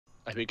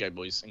I hope you go,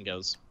 boys and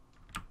girls.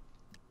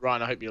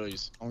 Ryan, I hope you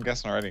lose. I'm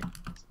guessing already.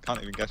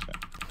 Can't even guess yet.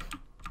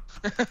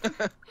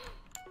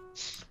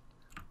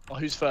 Oh,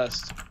 who's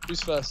first?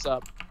 Who's first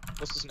up?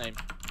 What's his name?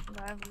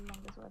 No, I have the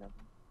longest word ever.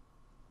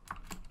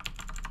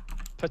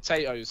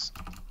 Potatoes.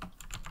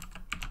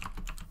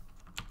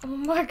 Oh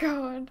my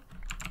god.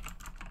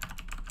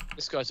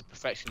 This guy's a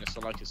perfectionist.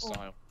 I like his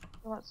style.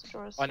 Who wants to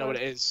draw a I know what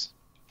sword? it is.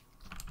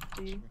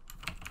 Do you?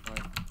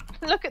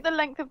 No. Look at the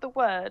length of the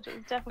word.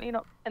 It's definitely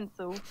not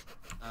pencil.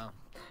 Oh,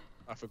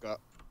 I forgot.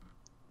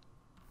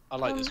 I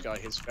like this guy.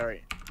 He's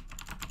very.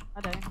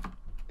 I don't.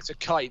 It's a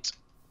kite.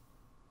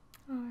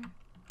 Oh.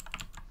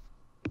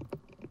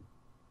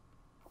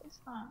 What is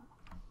that?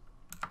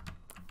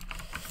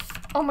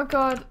 Oh my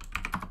god.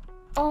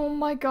 Oh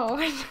my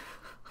god.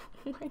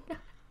 Oh my god.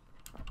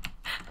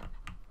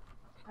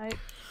 Nope.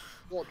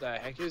 What the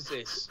heck is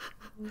this?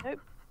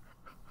 Nope.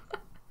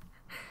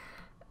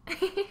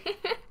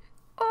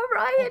 Oh,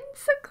 Ryan,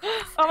 so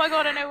close. Oh my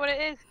god, I know what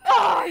it is.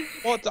 Oh!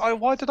 What?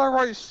 Why did I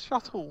write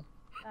shuttle?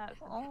 That's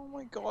Oh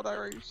my god, I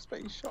wrote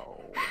space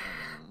shuttle.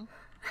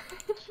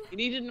 You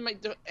needed to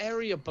make the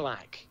area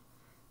black.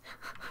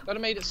 That'd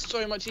have made it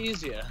so much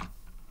easier.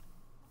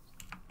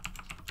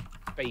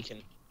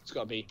 Bacon. It's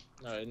gotta be.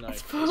 No.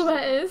 That's 4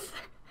 letters.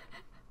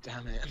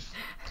 Damn it.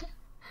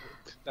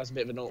 That's a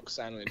bit of an orc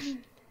sandwich.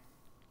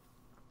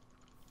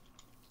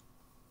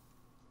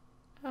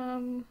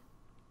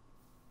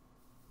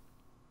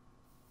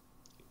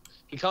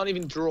 He can't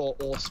even draw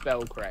or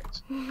spell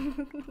correct.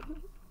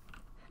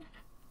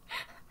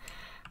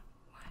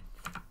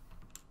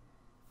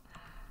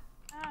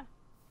 ah,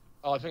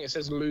 Oh, I think it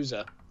says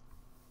loser.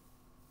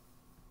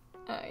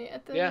 Oh yeah,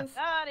 it does. Yeah.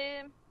 got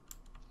him.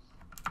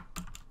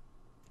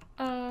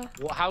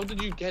 What? How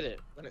did you get it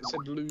when it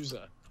said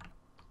loser?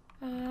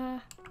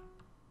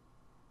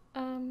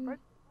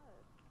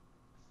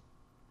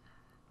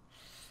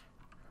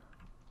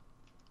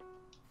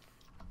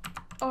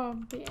 Oh,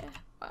 beer.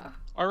 Wow.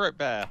 I wrote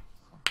bear.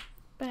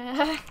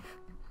 Bear.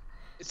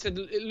 It said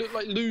it looked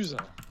like loser.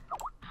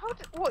 How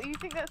did? What? You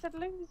think that said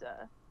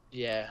loser?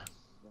 Yeah.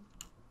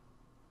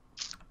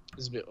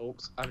 This is a bit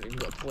orcs. I haven't even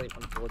got a point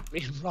on the board.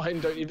 Me and Ryan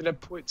don't even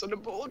have points on the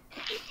board.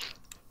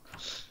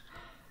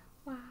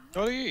 Wow.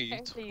 What are you?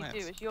 Anything you do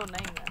is your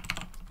name there.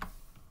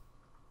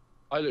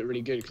 I look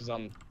really good because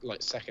I'm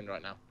like second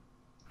right now.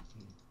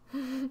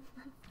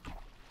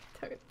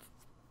 Totes.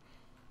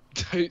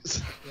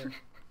 Totes. Yeah.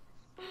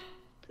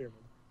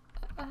 Pyramid.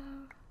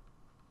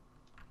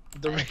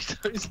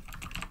 Doritos.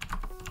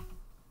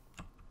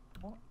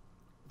 What?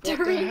 What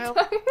the hell?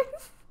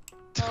 Doritos.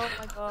 Oh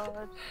my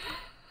god.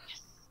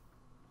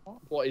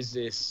 What is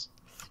this?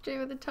 Straight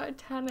with the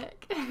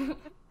Titanic.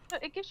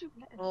 It gives you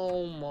letters.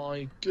 Oh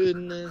my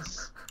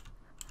goodness.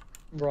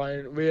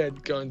 Ryan, we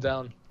had going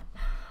down.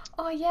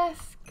 Oh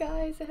yes,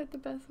 guys, I had the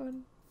best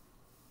one.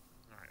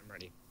 Alright, I'm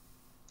ready.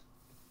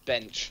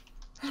 Bench.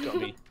 It's gotta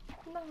be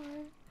No.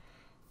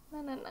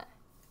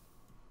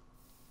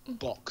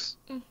 box.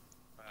 I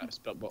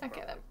spelled box.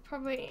 Okay, that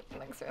probably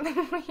looks really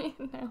weird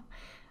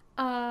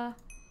now.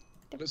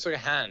 Looks like a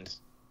hand.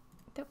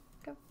 Dup.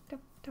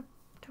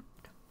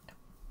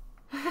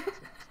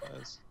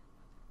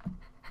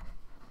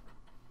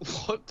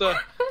 What the?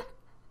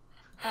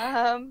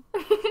 I've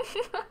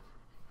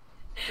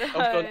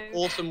got an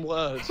awesome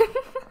word.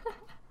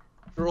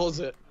 Draws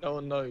it. No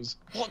one knows.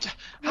 What?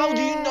 How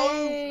do you know?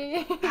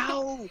 Yay.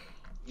 How?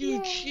 You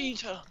Yay.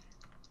 cheater.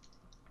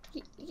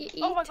 You eat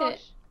Oh my it.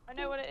 gosh. I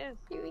know what it is.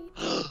 You eat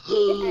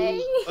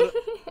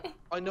it.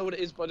 I know what it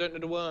is, but I don't know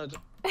the word.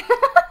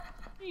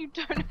 You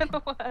don't know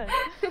the word.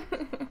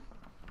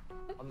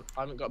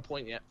 I haven't got a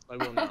point yet. I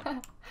will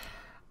now.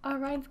 Oh,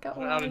 Ryan's got I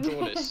one. know how to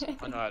draw this.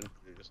 I know how to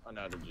do this. I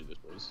know how to do this,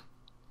 boys.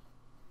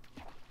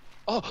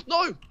 Oh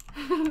no!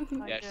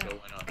 Yeah, do. sure.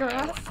 Why not?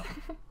 Grass. Yeah,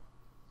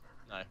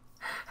 why not?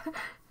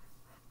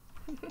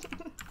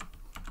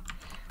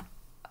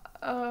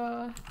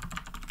 No.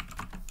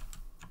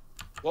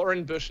 What are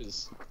in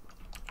bushes?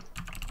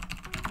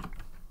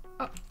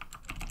 Oh.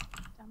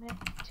 Damn it.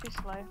 Too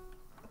slow.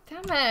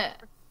 Damn it.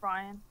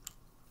 Brian.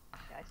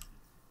 Guys.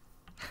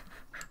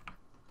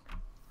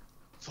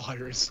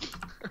 Virus.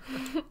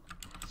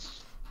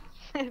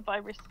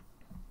 Virus.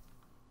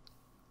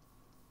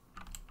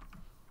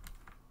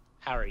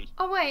 Harry.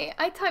 Oh wait,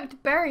 I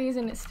typed berries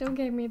and it still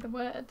gave me the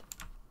word.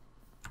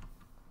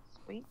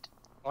 Sweet.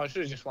 Oh, I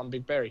should have just one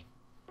big berry.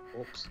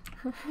 Oops.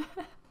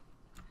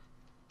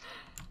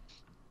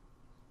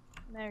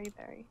 Mary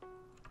Berry.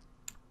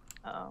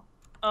 Uh oh.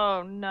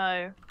 Oh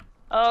no.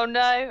 Oh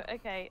no.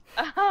 Okay.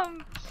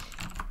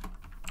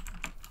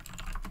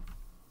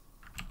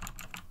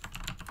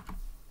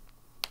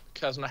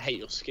 Cousin, I hate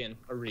your skin.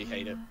 I really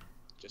hate it.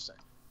 Just saying.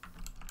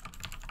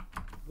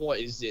 What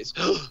is this?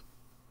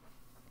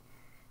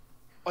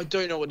 I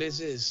don't know what this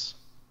is.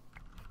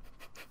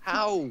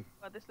 How?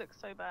 Well, this looks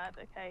so bad.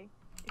 Okay.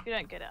 If you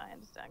don't get it, I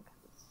understand.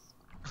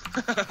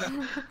 'Cause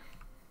it's...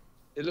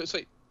 It looks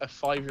like a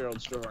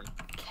 5-year-old's drawing.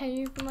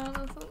 Caveman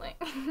or something.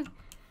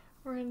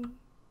 Or a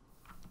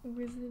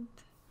wizard.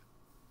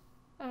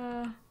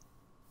 Can't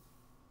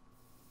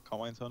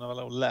Can't wait until another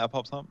little letter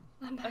pops up.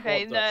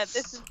 Okay, What the no, this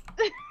is.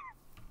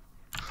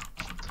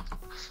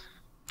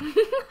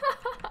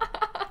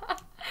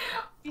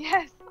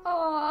 Yes.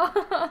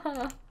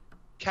 Oh.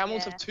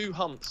 Camels Yeah. have 2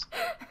 humps.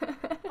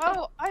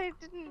 Oh, I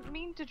didn't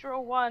mean to draw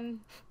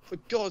one. For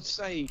God's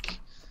sake.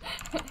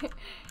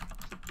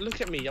 Look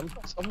at me. I'm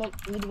on all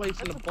the way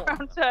from That's the a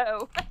bottom. brown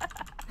toe.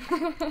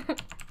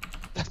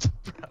 That's a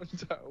brown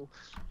toe.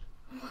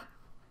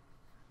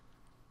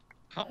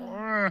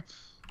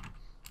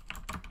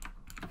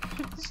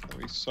 It's gonna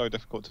be so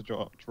difficult to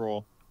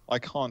draw. I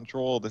can't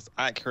draw this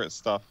accurate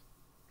stuff.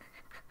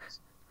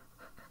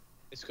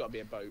 It's got to be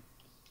a boat.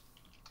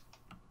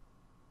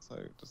 So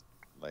just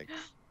legs.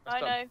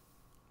 I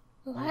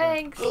know.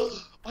 Legs.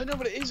 I know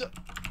what it is.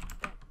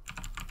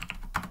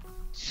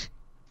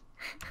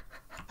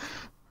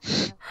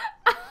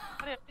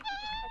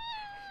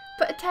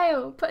 Put a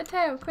tail. Put a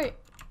tail. Quick.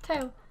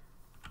 Tail.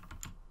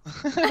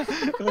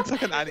 It looks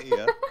like an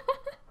anteater.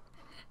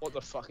 What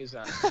the fuck is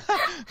that?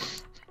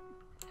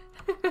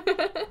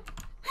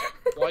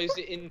 Why is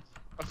it in?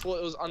 I thought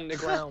it was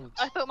underground.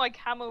 I thought my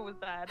camel was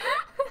bad.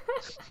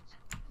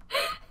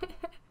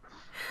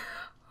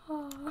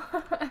 Oh.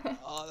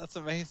 Oh, that's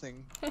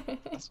amazing.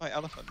 That's my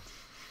elephant.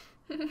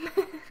 Oh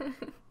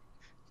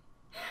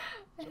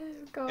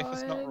god. If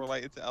it's not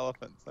related to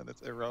elephants, then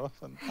it's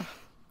irrelevant.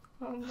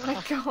 Oh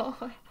my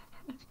god.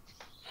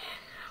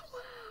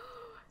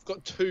 I've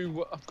got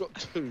two. I've got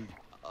 2.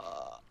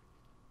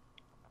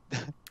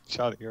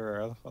 Charlie, you're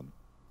an elephant.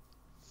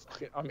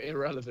 Fuck it, I'm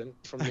irrelevant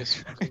from this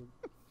fucking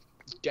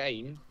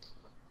game.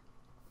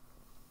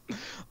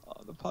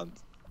 Oh, the punt.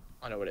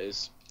 I know what it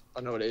is. I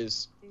know what it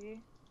is. Do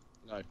you?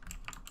 No.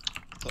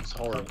 That's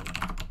horrible.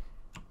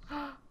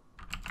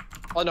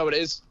 I know what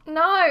it is.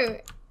 No.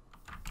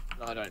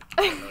 No, I don't.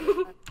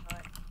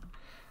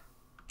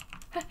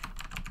 Right.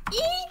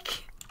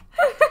 Eek.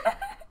 So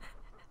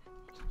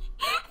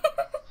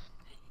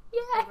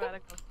Yeah.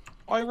 radical.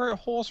 I wrote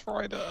horse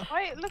rider.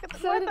 Wait, look at the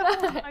So why did the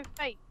horse I. on my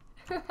face.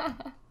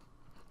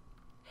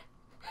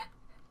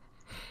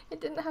 It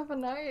didn't have a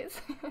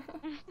nose.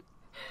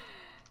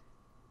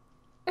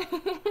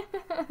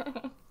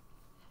 I've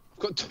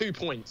got 2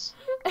 points.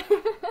 You're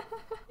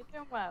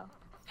doing well.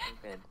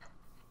 You're good.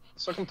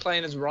 So I can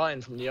play as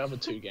Ryan from the other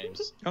 2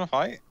 games. You wanna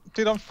fight?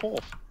 Dude, I'm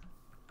 4th.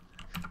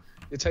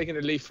 You're taking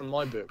a leaf from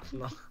my book.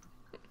 From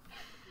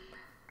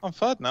I'm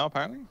 3rd now,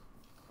 apparently.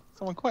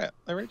 Someone quit.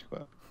 They rage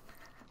quit.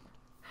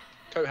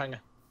 coat hanger.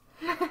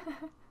 What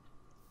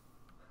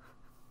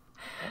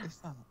is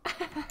that?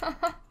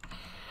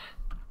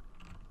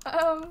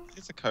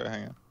 It's a coat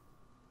hanger.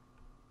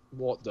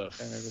 What the?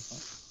 Going over time.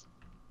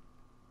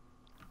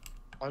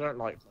 I don't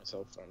like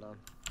myself right now.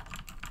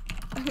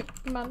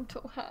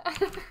 Mantle hat.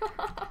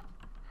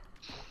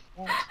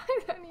 What? I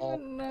don't Oh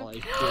even know. my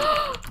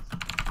god.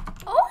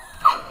 Oh!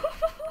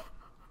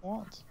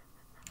 What?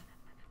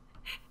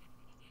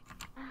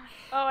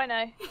 Oh, I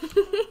know.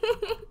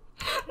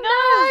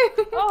 No!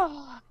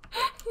 Oh.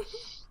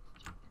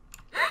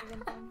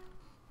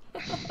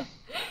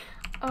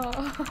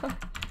 Oh.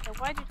 So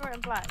why did you draw it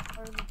in black?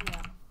 Why would you do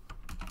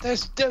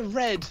that? They're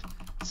red.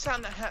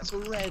 Santa hats are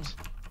red.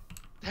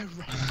 They're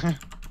red.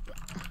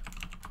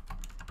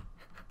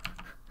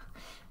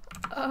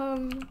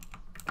 I'm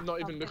not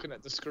even looking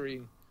at the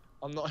screen.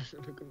 I'm not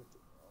even looking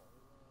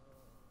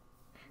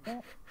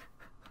at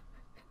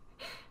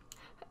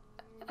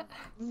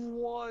the...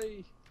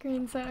 Why?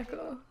 Green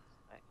circle.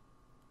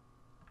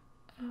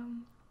 Oh,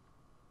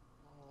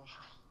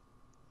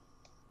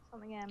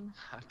 Something M.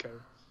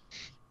 Hacko.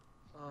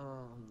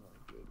 Oh my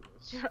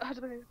goodness. Do you know how to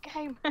play this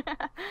game? I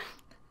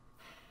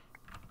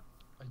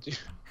do.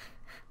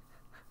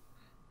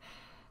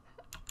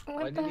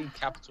 What I the? need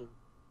capital.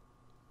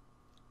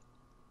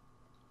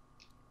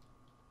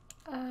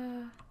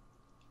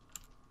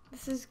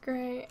 This is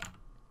great.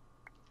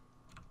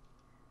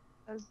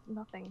 There's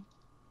nothing.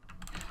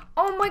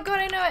 Oh my god,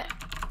 I know it!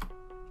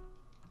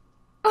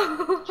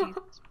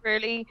 Jesus,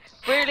 really?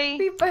 Really?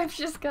 We both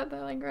just got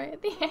that like right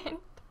at the end.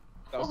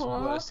 That was Aw,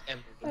 the worst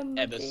emerald I've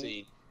ever unlucky.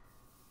 seen.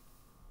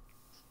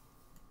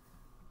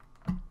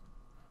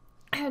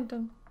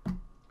 Done.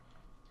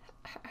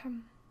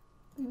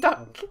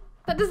 Duck.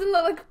 That doesn't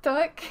look like a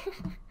duck.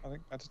 I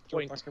think I just draw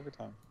Point. back every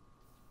time.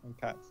 And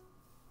cats.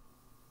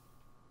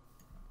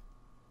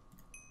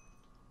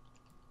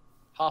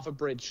 Half a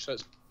bridge, so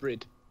it's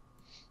brid.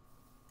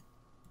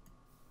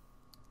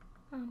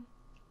 Oh.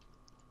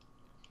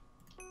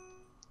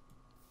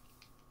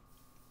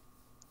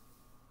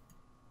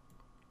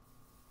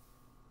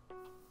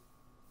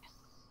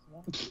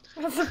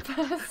 That's a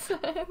person.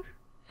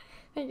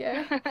 There you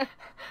go.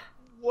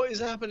 What is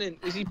happening?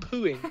 Is he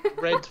pooing?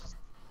 Red.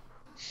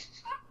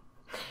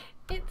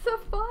 It's a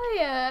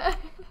fire.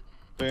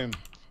 Boom.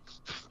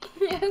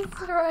 Yes,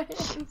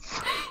 right.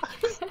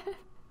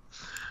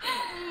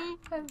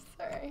 I'm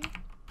sorry.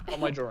 What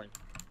am I drawing?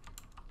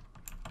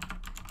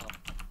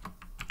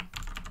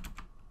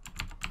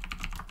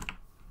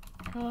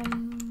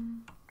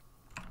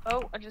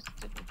 Oh, I just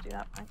didn't do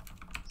that right.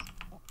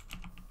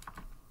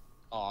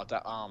 Oh,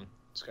 that arm.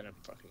 It's gonna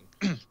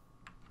fucking.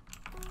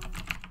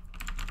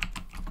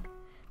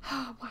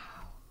 Oh, wow.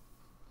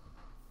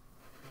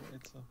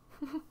 It's a...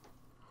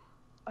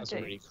 That's a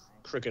really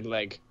crooked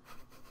leg.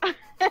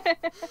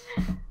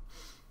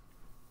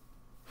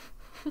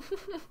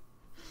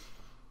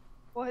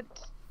 What?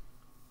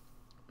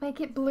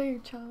 Make it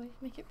blue, Charlie.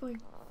 Make it blue.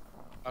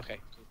 Okay,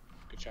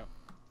 good shout.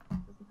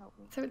 Doesn't help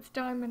me. So it's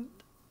diamond.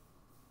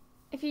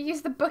 If you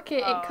use the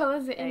bucket, it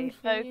colours it in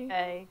for you.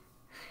 Okay.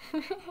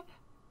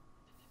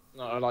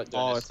 No, I like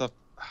doing Oh, this. it's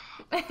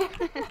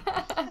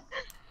a...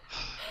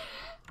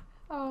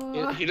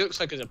 Oh. He looks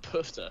like he's a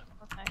puffer.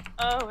 Okay.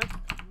 Oh, it's...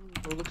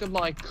 Oh, look at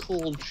my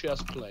cool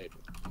chest plate.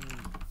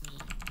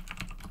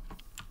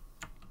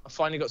 I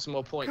finally got some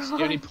more points. The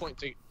only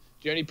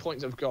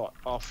points I've got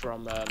are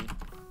from like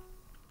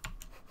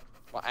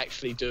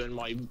actually doing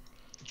my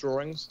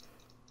drawings.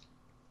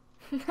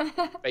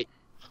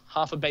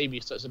 Half a baby,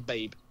 so it's a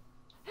babe.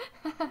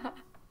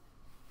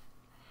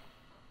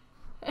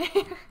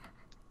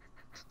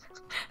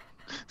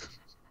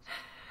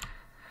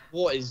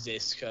 What is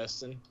this,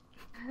 Kirsten?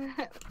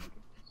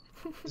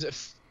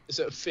 Is it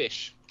a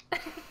fish?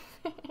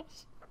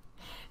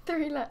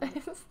 3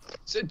 letters.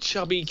 It's a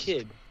chubby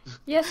kid.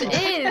 Yes, it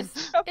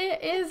is.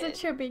 It is a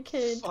chubby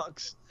kid.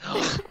 Fucks.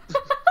 I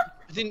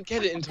didn't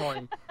get it in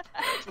time.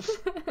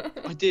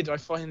 I did. I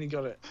finally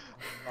got it.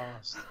 Oh,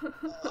 last.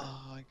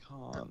 Oh, I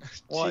can't.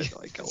 Why do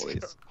I get all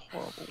these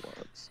horrible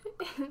words?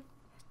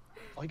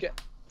 I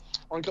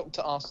got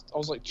to ask. I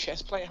was like,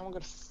 chest plate. How am I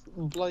gonna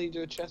bloody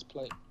do a chest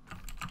plate?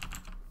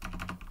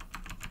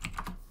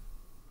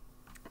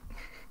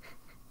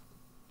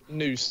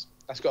 Noose.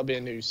 That's got to be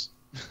a noose.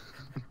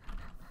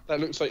 That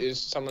looks like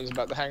someone's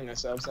about to hang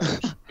themselves.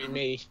 That should be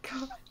me.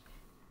 God.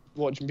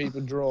 Watching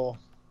people draw.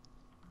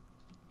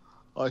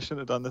 I shouldn't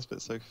have done this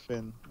bit so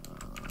thin.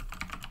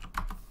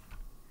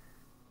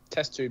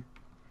 Test tube.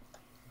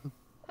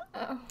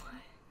 Oh.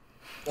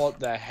 What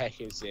the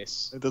heck is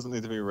this? It doesn't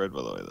need to be red,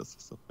 by the way. That's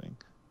just the thing.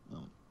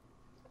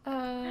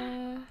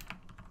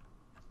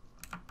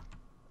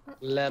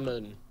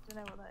 Lemon. I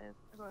don't know what that is.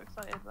 I got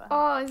excited about it.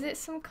 Oh, is it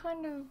some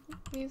kind of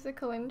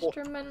musical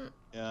instrument?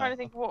 Yeah. I'm trying to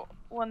think what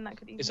one that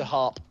could even... It's a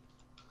harp.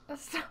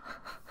 That's not...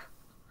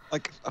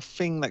 Like a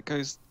thing that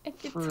goes a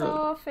through.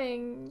 guitar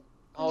thing.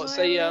 Oh, it's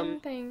a Violin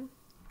thing.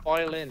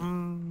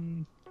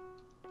 violin.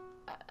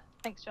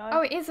 Thanks, Joe.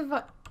 Oh, it is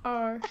a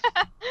oh.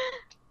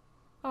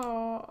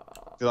 Oh.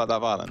 Do you like that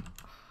violin?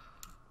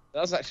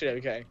 That's actually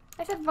okay.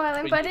 I said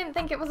violin, but I didn't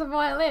think it was a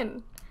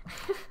violin.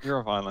 You're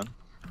a violin.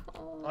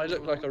 Oh. I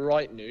look like a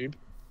right noob.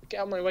 Get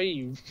out of my way,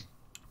 you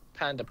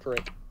panda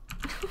prick.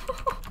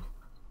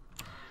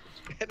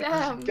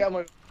 Damn. Get out of my...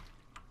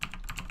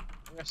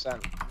 I'm gonna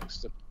stand next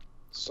to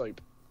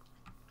soap.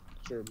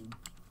 You're a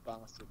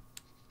bastard.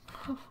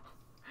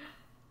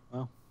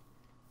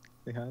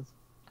 He has.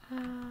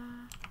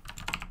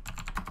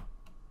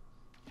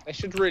 They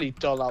should really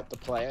dull out the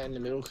player in the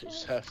middle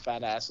because her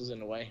fat ass is in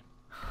the way.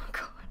 Oh,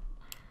 God.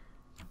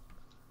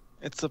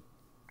 It's a...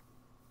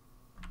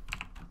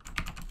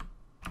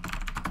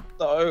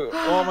 No, what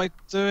am I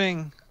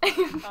doing?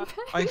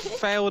 I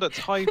failed at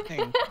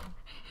typing.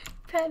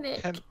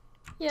 Panic.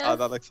 Yes. Oh,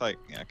 that looks like...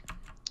 Yeah, okay.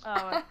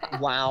 Oh, okay.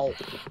 Wow,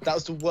 that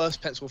was the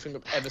worst pencil thing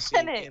I've ever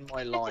seen in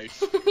my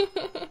life.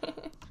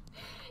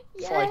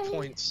 5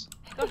 points.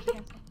 Gosh, I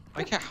can see.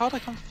 Okay, how'd I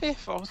come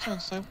 5th? I was doing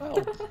so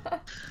well.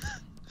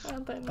 Well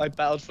done. I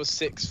battled for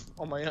 6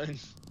 on my own.